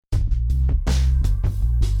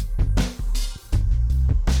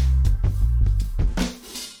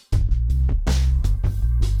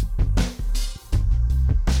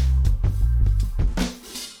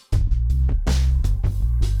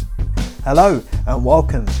Hello and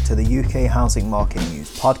welcome to the UK Housing Market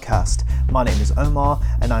News podcast. My name is Omar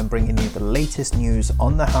and I'm bringing you the latest news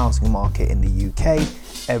on the housing market in the UK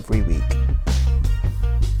every week.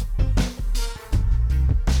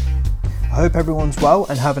 I hope everyone's well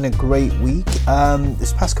and having a great week.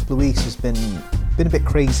 This past couple of weeks has been a bit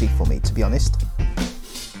crazy for me, to be honest.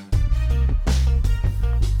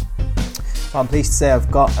 I'm pleased to say I've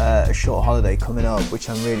got a short holiday coming up, which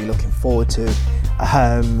I'm really looking forward to.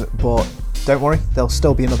 But don't worry, there'll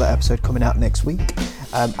still be another episode coming out next week,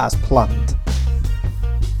 as planned.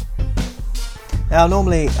 Now,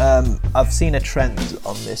 normally, I've seen a trend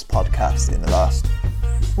on this podcast in the last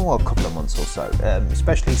couple of months or so,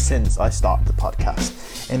 especially since I started the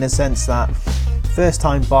podcast, in the sense that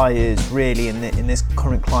first-time buyers really in this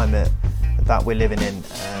current climate that we're living in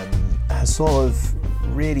has sort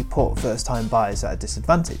of really put first-time buyers at a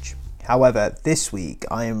disadvantage. However, this week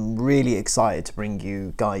I am really excited to bring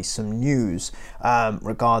you guys some news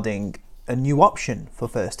regarding a new option for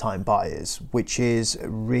first-time buyers, which is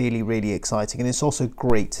really exciting, and it's also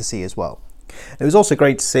great to see as well. It was also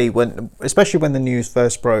great to see especially when the news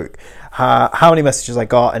first broke, how many messages I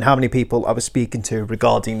got and how many people I was speaking to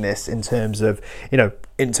regarding this in terms of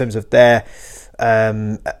their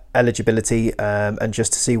eligibility, and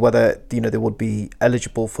just to see whether they would be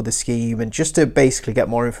eligible for the scheme, and just to basically get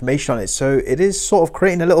more information on it. So it is sort of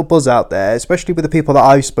creating a little buzz out there, especially with the people that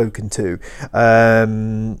I've spoken to.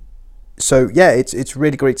 So yeah, it's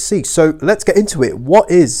really great to see. So let's get into it.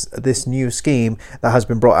 What is this new scheme that has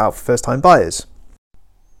been brought out for first-time buyers?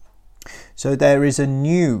 So there is a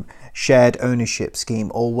new shared ownership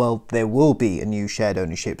scheme, or well, there will be a new shared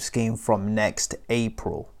ownership scheme from next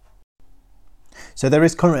April. So there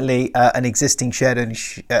is currently an existing shared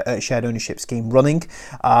ownership scheme running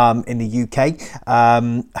in the UK.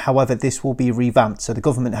 However, this will be revamped. So the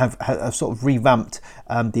government have sort of revamped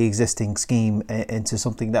the existing scheme into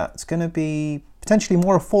something that's going to be potentially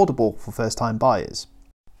more affordable for first-time buyers.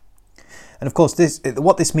 And of course,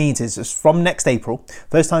 what this means is from next April,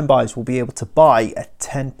 first-time buyers will be able to buy a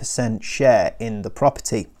 10% share in the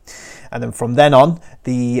property. And then from then on,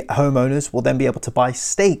 the homeowners will then be able to buy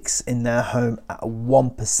stakes in their home at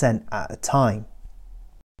 1% at a time.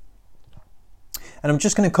 And I'm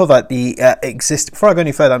just going to cover before I go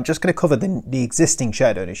any further, I'm just going to cover the existing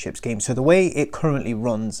shared ownership scheme. So the way it currently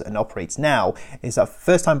runs and operates now is that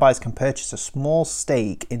first-time buyers can purchase a small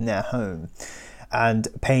stake in their home and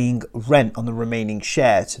paying rent on the remaining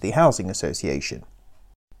share to the housing association.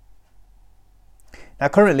 Now,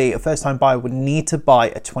 currently, a first-time buyer would need to buy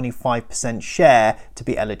a 25% share to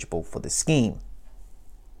be eligible for the scheme.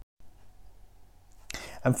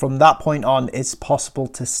 And from that point on, it's possible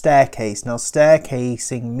to staircase. Now,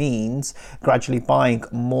 staircasing means gradually buying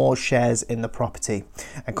more shares in the property,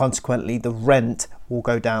 and consequently, the rent will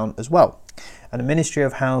go down as well. And the Ministry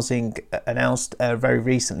of Housing announced very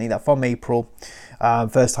recently that from April,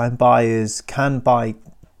 first-time buyers can buy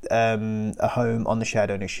a home on the shared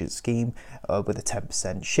ownership scheme with a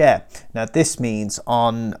 10% share. Now, this means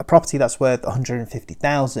on a property that's worth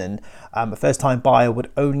 $150,000, a first-time buyer would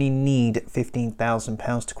only need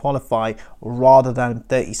 £15,000 to qualify, rather than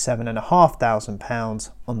 £37,500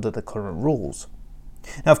 under the current rules.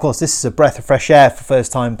 Now, of course, this is a breath of fresh air for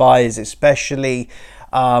first-time buyers, especially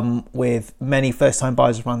with many first-time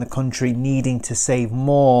buyers around the country needing to save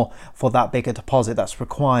more for that bigger deposit that's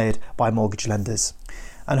required by mortgage lenders.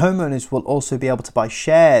 And homeowners will also be able to buy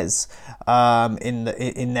shares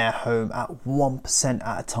in their home at 1%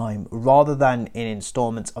 at a time, rather than in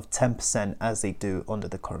instalments of 10% as they do under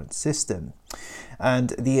the current system.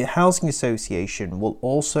 And the housing association will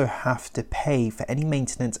also have to pay for any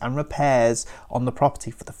maintenance and repairs on the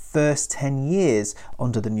property for the first 10 years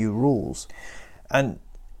under the new rules. And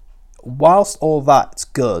whilst all that's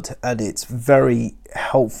good and it's very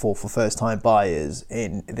helpful for first-time buyers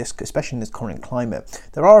in this, especially in this current climate,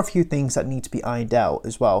 there are a few things that need to be ironed out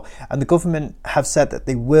as well. And the government have said that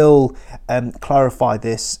they will clarify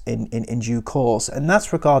this in due course, and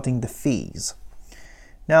that's regarding the fees.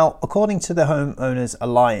 Now, according to the Homeowners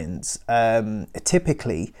Alliance,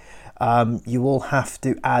 typically you will have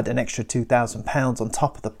to add an extra £2,000 on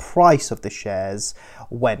top of the price of the shares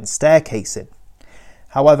when staircasing.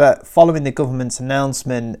 However, following the government's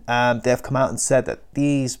announcement, they've come out and said that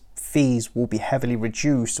these fees will be heavily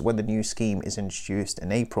reduced when the new scheme is introduced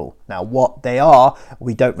in April. Now, what they are,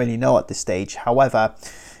 we don't really know at this stage. However,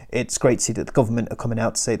 it's great to see that the government are coming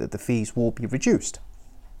out to say that the fees will be reduced.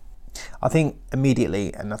 I think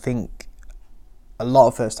immediately, and I think a lot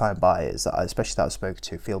of first-time buyers, especially that I've spoken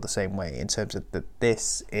to, feel the same way in terms of that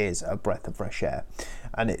this is a breath of fresh air,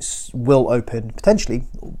 and it will open potentially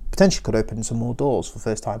could open some more doors for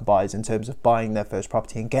first-time buyers in terms of buying their first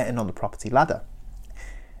property and getting on the property ladder.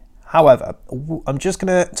 However, I'm just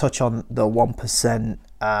going to touch on the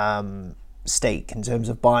 1% stake in terms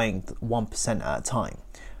of buying 1% at a time.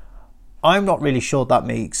 I'm not really sure that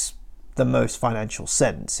makes the most financial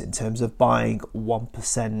sense in terms of buying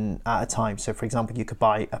 1% at a time. So for example, you could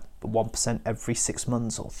buy 1% every 6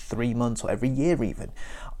 months or 3 months or every year even.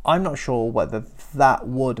 I'm not sure whether that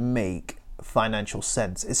would make financial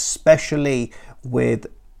sense, especially with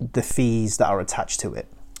the fees that are attached to it.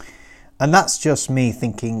 And that's just me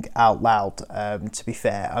thinking out loud, to be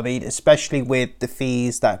fair. I mean, especially with the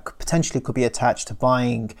fees that potentially could be attached to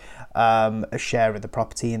buying a share of the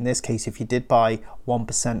property. In this case, if you did buy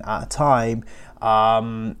 1% at a time,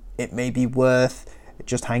 it may be worth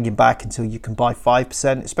just hanging back until you can buy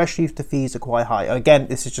 5%, especially if the fees are quite high. Again,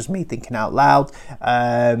 this is just me thinking out loud.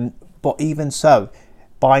 But even so,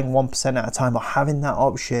 buying 1% at a time or having that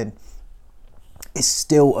option is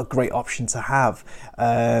still a great option to have,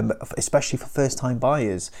 especially for first-time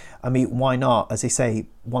buyers. I mean, why not? As they say,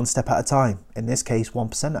 one step at a time. In this case,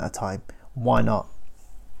 1% at a time. Why not?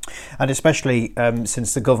 And especially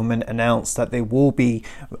since the government announced that they will be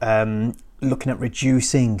looking at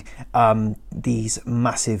reducing these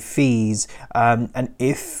massive fees, and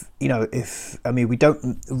if we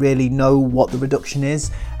don't really know what the reduction is,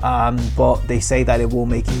 but they say that it will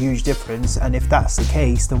make a huge difference, and if that's the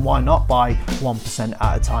case, then why not buy 1%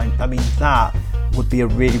 at a time? I mean, that would be a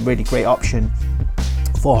really, really great option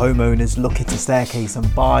for homeowners looking to staircase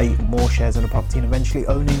and buy more shares in a property and eventually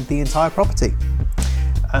owning the entire property.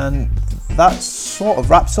 And that sort of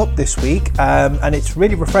wraps up this week, and it's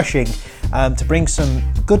really refreshing to bring some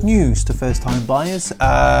good news to first-time buyers,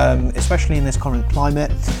 especially in this current climate.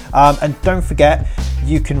 And don't forget,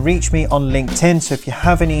 you can reach me on LinkedIn, so if you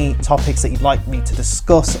have any topics that you'd like me to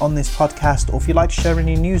discuss on this podcast, or if you'd like to share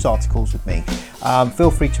any news articles with me,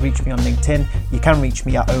 feel free to reach me on LinkedIn. You can reach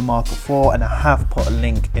me at Omar4, and I have put a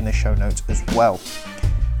link in the show notes as well.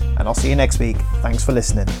 And I'll see you next week. Thanks for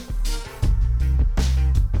listening.